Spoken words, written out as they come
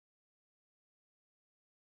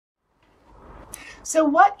So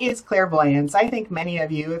what is clairvoyance? I think many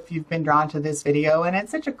of you, if you've been drawn to this video, and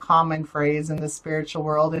it's such a common phrase in the spiritual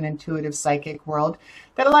world and intuitive psychic world,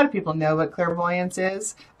 that a lot of people know what clairvoyance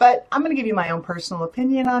is, but I'm going to give you my own personal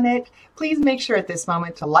opinion on it. Please make sure at this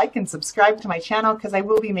moment to like and subscribe to my channel because I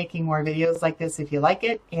will be making more videos like this if you like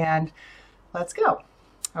it, and let's go.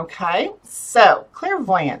 Okay, so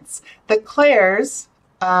clairvoyance. The clairs,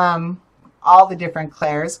 all the different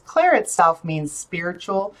clairs. Clair itself means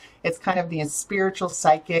spiritual. It's kind of the spiritual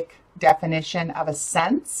psychic definition of a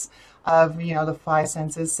sense of, you know, the five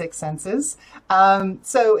senses, six senses.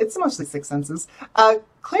 So it's mostly six senses.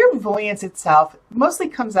 Clairvoyance itself mostly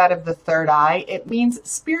comes out of the third eye. It means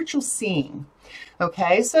spiritual seeing.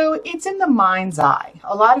 Okay, so it's in the mind's eye.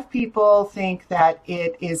 A lot of people think that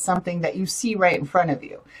it is something that you see right in front of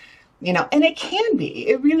you. You know, and it can be,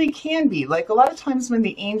 it really can be. Like a lot of times when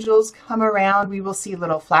the angels come around, we will see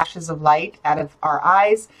little flashes of light out of our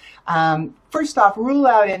eyes. First off, rule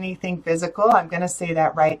out anything physical. I'm going to say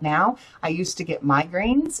that right now. I used to get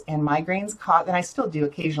migraines, and migraines cause, and I still do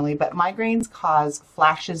occasionally, but migraines cause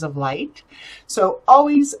flashes of light. So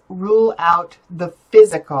always rule out the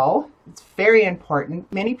physical. It's very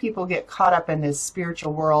important. Many people get caught up in this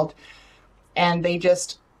spiritual world and they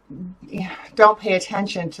just don't pay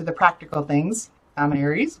attention to the practical things. I'm an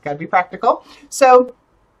Aries, got to be practical. So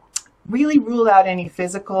really rule out any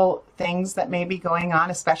physical things that may be going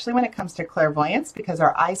on, especially when it comes to clairvoyance, because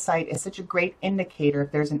our eyesight is such a great indicator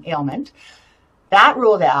if there's an ailment. That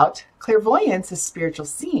ruled out, clairvoyance is spiritual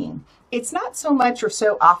seeing. It's not so much or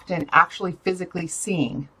so often actually physically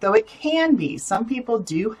seeing, though it can be. Some people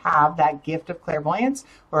do have that gift of clairvoyance,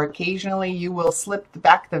 or occasionally you will slip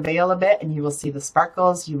back the veil a bit and you will see the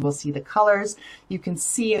sparkles, you will see the colors. You can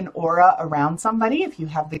see an aura around somebody if you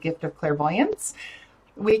have the gift of clairvoyance.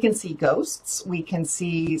 We can see ghosts, we can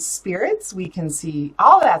see spirits, we can see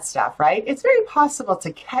all that stuff, right? It's very possible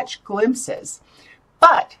to catch glimpses.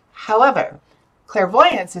 But, however,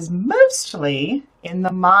 clairvoyance is mostly in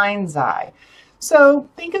the mind's eye. So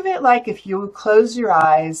think of it like if you close your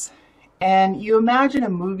eyes and you imagine a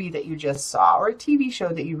movie that you just saw or a TV show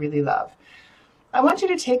that you really love. I want you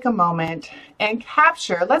to take a moment and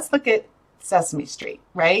capture, let's look at Sesame Street,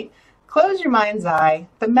 right? Close your mind's eye,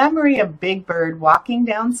 the memory of Big Bird walking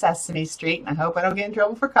down Sesame Street, and I hope I don't get in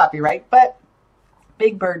trouble for copyright, but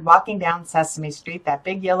Big Bird walking down Sesame Street, that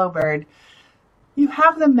big yellow bird. You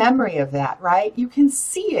have the memory of that, right? You can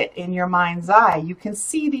see it in your mind's eye. You can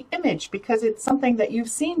see the image because it's something that you've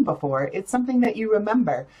seen before. It's something that you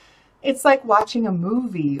remember. It's like watching a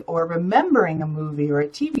movie or remembering a movie or a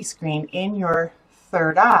TV screen in your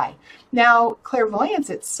third eye. Now, clairvoyance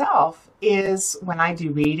itself is when I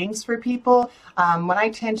do readings for people, when I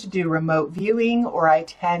tend to do remote viewing, or I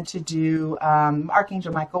tend to do,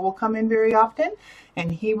 Archangel Michael will come in very often and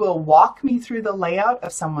he will walk me through the layout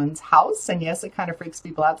of someone's house. And yes, it kind of freaks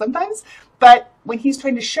people out sometimes, but when he's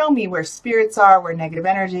trying to show me where spirits are, where negative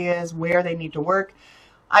energy is, where they need to work,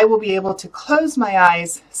 I will be able to close my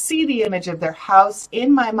eyes, see the image of their house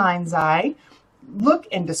in my mind's eye, look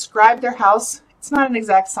and describe their house. It's not an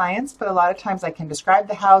exact science, but a lot of times I can describe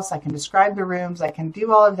the house, I can describe the rooms, I can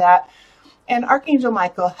do all of that. And Archangel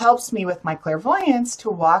Michael helps me with my clairvoyance to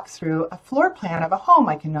walk through a floor plan of a home.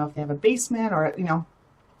 I can know if they have a basement or, you know,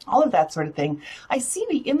 all of that sort of thing. I see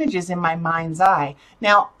the images in my mind's eye.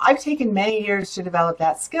 Now, I've taken many years to develop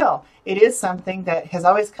that skill. It is something that has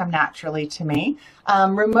always come naturally to me.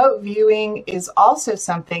 Remote viewing is also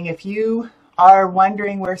something, if you are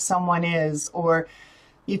wondering where someone is, or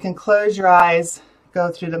you can close your eyes, go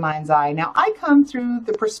through the mind's eye. Now, I come through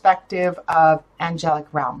the perspective of angelic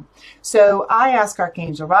realm. So I ask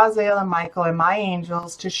Archangel Raziel and Michael and my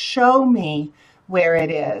angels to show me where it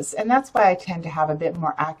is. And that's why I tend to have a bit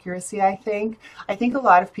more accuracy, I think. I think a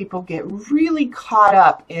lot of people get really caught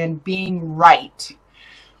up in being right.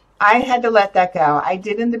 I had to let that go. I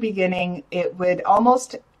did in the beginning. It would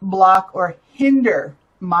almost block or hinder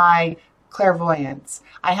my clairvoyance.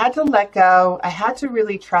 I had to let go. I had to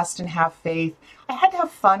really trust and have faith. I had to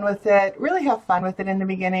have fun with it, really have fun with it in the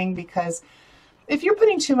beginning, because if you're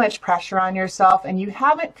putting too much pressure on yourself and you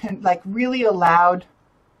haven't really allowed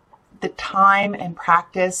the time and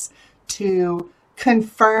practice to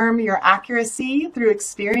confirm your accuracy through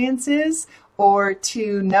experiences, or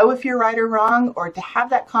to know if you're right or wrong, or to have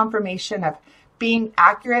that confirmation of being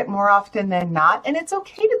accurate more often than not. And it's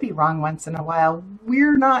okay to be wrong once in a while.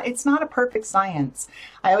 It's not a perfect science.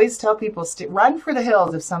 I always tell people, run for the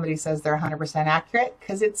hills if somebody says they're 100% accurate,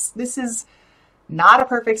 because this is not a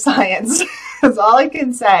perfect science. That's all I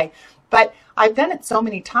can say. But I've done it so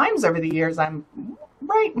many times over the years. I'm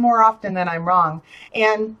right more often than I'm wrong.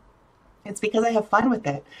 And It's because I have fun with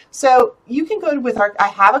it. So you can go with I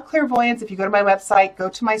have a clairvoyance. If you go to my website, go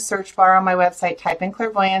to my search bar on my website, type in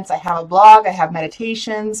clairvoyance. I have a blog, I have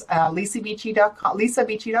meditations,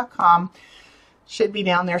 lisabeachy.com should be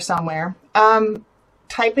down there somewhere.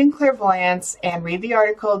 Type in clairvoyance and read the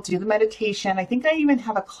article, do the meditation. I think I even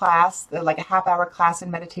have a class, like a half-hour class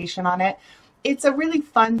in meditation on it. It's a really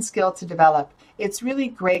fun skill to develop. It's really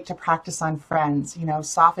great to practice on friends. You know,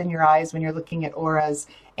 soften your eyes when you're looking at auras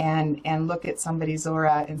and look at somebody's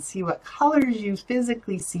aura and see what colors you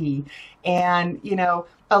physically see. And, you know,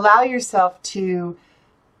 allow yourself to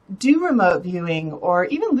do remote viewing or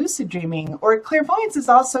even lucid dreaming. Or clairvoyance is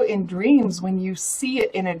also in dreams. When you see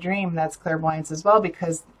it in a dream, that's clairvoyance as well,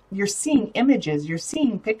 because you're seeing images, you're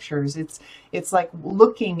seeing pictures. It's like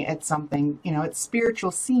looking at something, you know, it's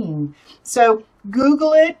spiritual seeing. So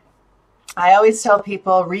Google it. I always tell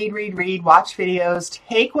people, read, watch videos,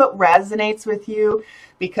 take what resonates with you,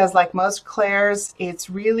 because like most clairs, it's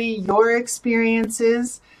really your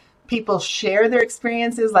experiences. People share their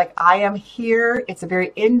experiences like I am here. It's a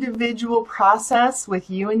very individual process with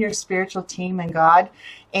you and your spiritual team and God,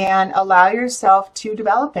 and allow yourself to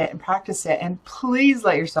develop it and practice it. And please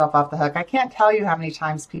let yourself off the hook. I can't tell you how many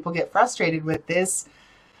times people get frustrated with this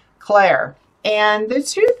clair. And the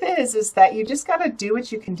truth is that you just got to do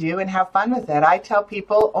what you can do and have fun with it. I tell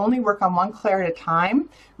people only work on one clair at a time,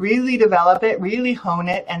 really develop it, really hone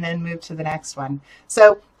it, and then move to the next one.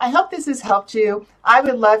 So I hope this has helped you. I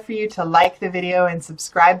would love for you to like the video and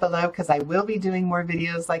subscribe below, because I will be doing more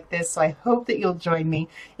videos like this. So I hope that you'll join me.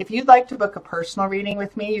 If you'd like to book a personal reading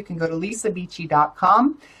with me, you can go to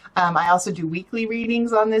lisabeachy.com. I also do weekly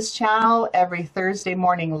readings on this channel every Thursday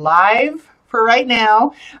morning live. For right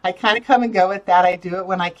now, I kind of come and go with that. I do it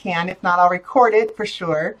when I can. If not, I'll record it for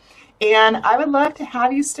sure. And I would love to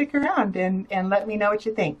have you stick around and let me know what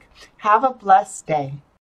you think. Have a blessed day.